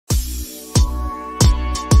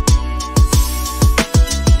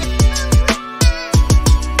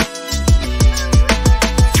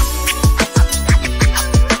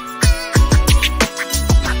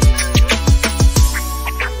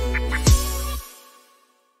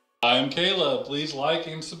I'm Caleb. Please like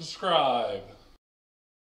and subscribe.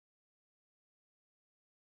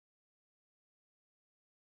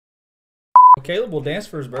 Caleb will dance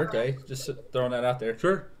for his birthday. Just throwing that out there.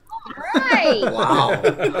 Sure. Right. Wow.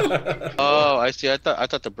 Oh, I see. I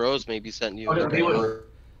thought the bros maybe sent you like a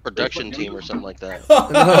production team or something like that.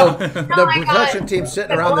 No, the production team's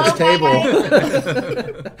sitting around this table.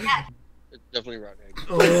 It's definitely wrong.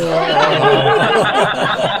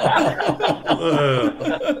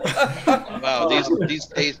 Wow, these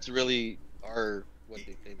tastes really are what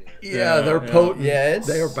they say they are. Yeah, they're potent. Yeah,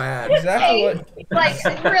 they are bad. Exactly what.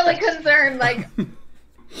 Like, really concerned. Like,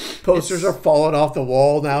 Posters are falling off the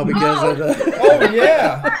wall now because of the. Oh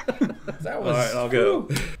yeah. That was. All right, I'll go.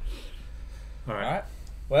 All All right. right.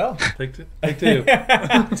 Well. Take two. Take two.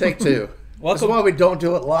 Take two. That's Welcome. why we don't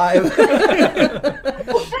do it live.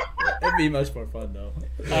 It'd be much more fun though.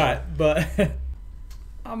 All right, but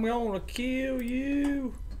I'm gonna kill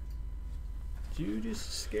you, Judas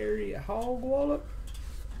Scary Hog Wallop.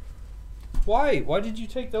 Why? Why did you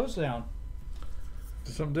take those down?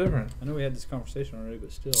 Do something different. I know we had this conversation already,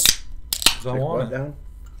 but still. 'Cause I want it. Down.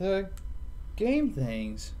 The game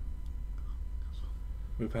things.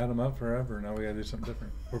 We've had them up forever. Now we gotta do something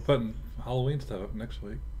different. We're putting Halloween stuff up next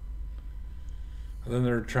week. And then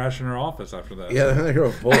they're trashing our office after that. Yeah, they're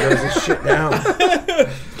going to bulldoze this shit down.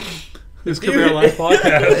 This could be our last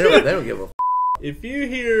podcast. They don't give a f. If you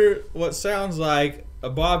hear what sounds like a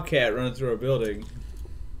bobcat running through a building,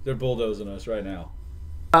 they're bulldozing us right now.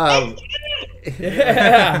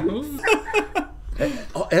 Yeah.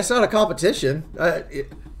 Oh, that's not a competition. Yeah,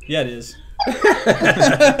 it is.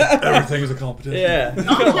 Everything is a competition. Yeah. don't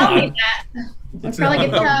tell me that. It's probably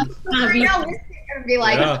get tough. We're gonna be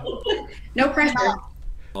like, Yeah. no pressure.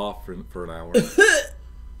 Off for an hour.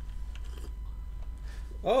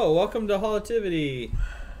 Oh, welcome to Holativity.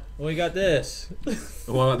 We got this.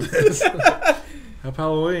 What about this? Happy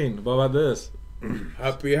Halloween. What about this?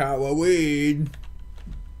 Happy Halloween.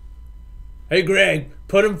 Hey, Greg,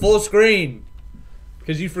 put him full screen.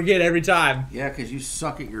 Because you forget every time. Yeah, because you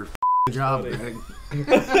suck at your job, Greg.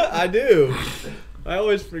 I do. I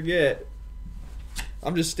always forget.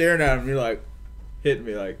 I'm just staring at him. You're like, hitting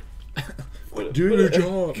me like, Do your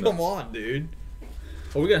job. Come on, dude.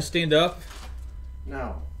 Are we going to stand up?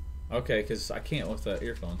 No. Okay, because I can't with the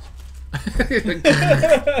earphones.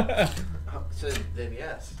 So then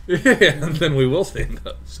yes. Yeah, and then we will stand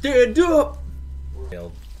up. Stand up!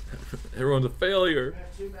 Failed. Everyone's a failure.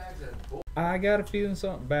 I got a feeling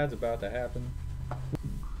something bad's about to happen.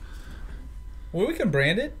 Well, we can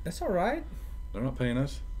brand it. That's all right. They're not paying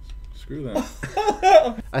us. Screw them.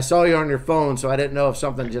 I saw you on your phone, so I didn't know if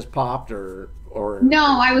something just popped or.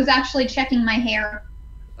 No, I was actually checking my hair.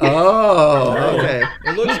 Oh, okay.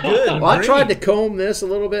 It looks good. Well, I tried to comb this a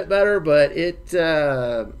little bit better, but it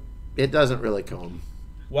doesn't really comb.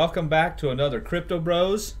 Welcome back to another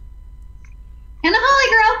CryptoBros. And a Holly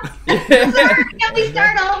girl. Sorry, can we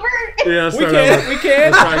start over? Yeah, We can. We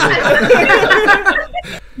can.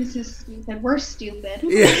 This is stupid. We're stupid.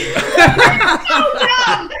 Yeah.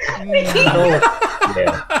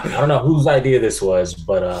 Yeah, I don't know whose idea this was,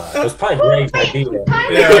 but it was probably Greg's idea.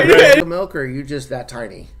 Yeah, the milk, or are you just that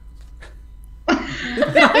tiny?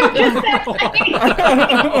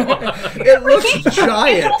 It looks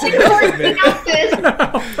giant.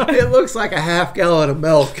 It looks like a half gallon of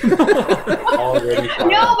milk. Already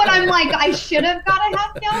No, but I'm like, I should have got a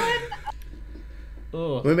half gallon.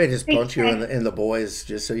 Ugh. We may just punch you in the boys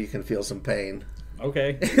just so you can feel some pain.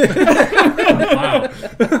 Okay. Wow.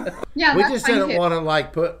 Yeah, We that's just fine didn't too. want to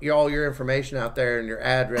like put all your information out there and your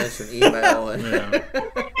address and email. And Yeah.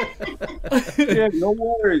 Yeah, no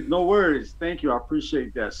worries, no worries. Thank you, I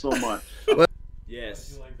appreciate that so much.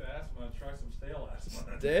 Yes. like the asthma, try some stale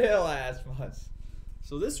asthma. Dale ass months.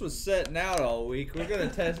 So this was setting out all week. We're gonna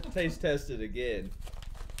taste test it again.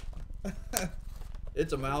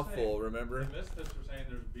 It's a mouthful, remember? I missed this for saying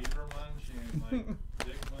there's beaver munch and like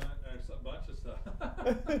big munch, there's a bunch of stuff.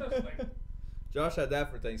 Like, Josh had that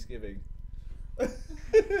for Thanksgiving.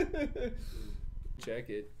 Check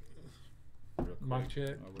it. mic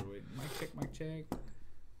check. Oh, we're waiting. Mic check, mic check.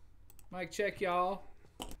 Mic check, y'all.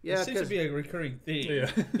 yeah, It seems to because be a recurring theme. Yeah.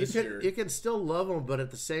 this year. you can still love them, but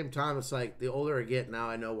at the same time, it's like the older I get now,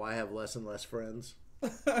 I know why I have less and less friends.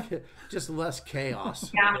 Just less chaos.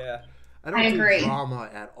 Yeah. Yeah. I don't I do agree. drama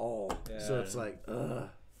at all. So Yeah. it's like, ugh.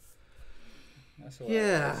 That's what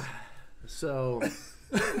Yeah. So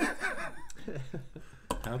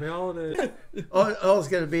Happy holidays. all it's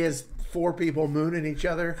gonna be is 4 people mooning each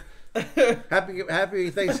other.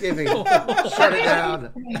 Happy Thanksgiving. Shut it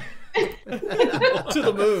down. To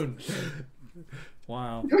the moon.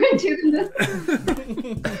 Wow. We're doing this.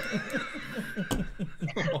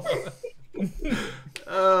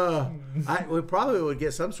 We probably would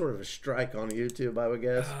get some sort of a strike on YouTube, I would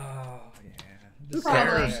guess. Oh, Who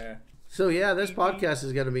Probably. cares? So yeah, this podcast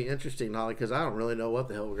is going to be interesting, Holly, because I don't really know what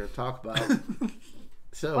the hell we're going to talk about.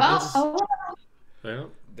 So Well, Yeah.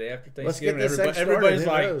 Day after Let's get Thanksgiving, this thing everybody's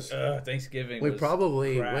started. Who like, knows? Thanksgiving. we was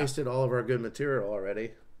probably crap. wasted all of our good material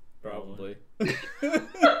already. Probably.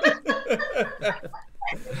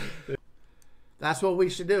 That's what we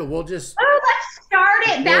should do. We'll just let's start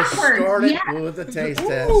it backwards. start it Yeah. with a taste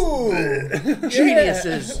test.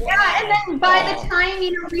 Geniuses. Yeah, and then by the time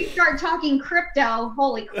we start talking crypto,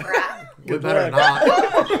 holy crap! We better not.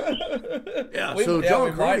 Yeah. So John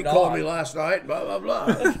we might Crummy called not. me last night. Blah blah blah.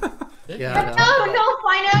 Yeah. No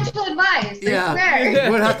financial advice. I Yeah.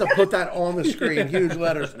 swear. We'd have to put that on the screen, huge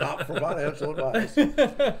letters, not for financial advice.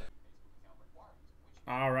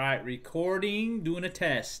 All right, recording, doing a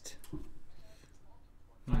test.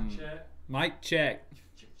 Mic check.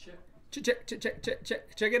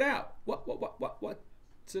 Check it out.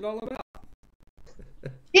 What's it all about?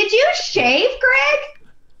 Did you shave, Greg?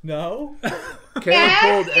 No. Caleb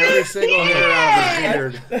pulled every you single hair out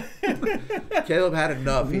of his beard. Caleb had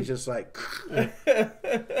enough. He's just like,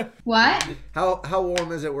 What? how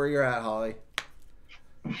warm is it where you're at, Holly?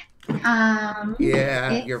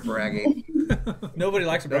 Yeah, you're bragging. Nobody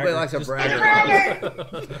likes a bragger. Nobody likes a Just-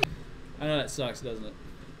 bragger. I know that sucks, doesn't it?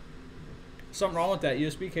 Something wrong with that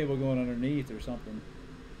USB cable going underneath or something.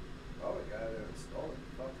 Oh, the guy that installed it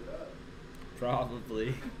fucked it up.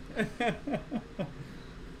 Probably.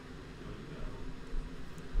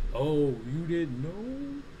 Oh, you didn't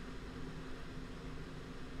know?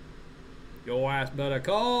 Your ass better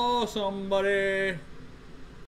call somebody.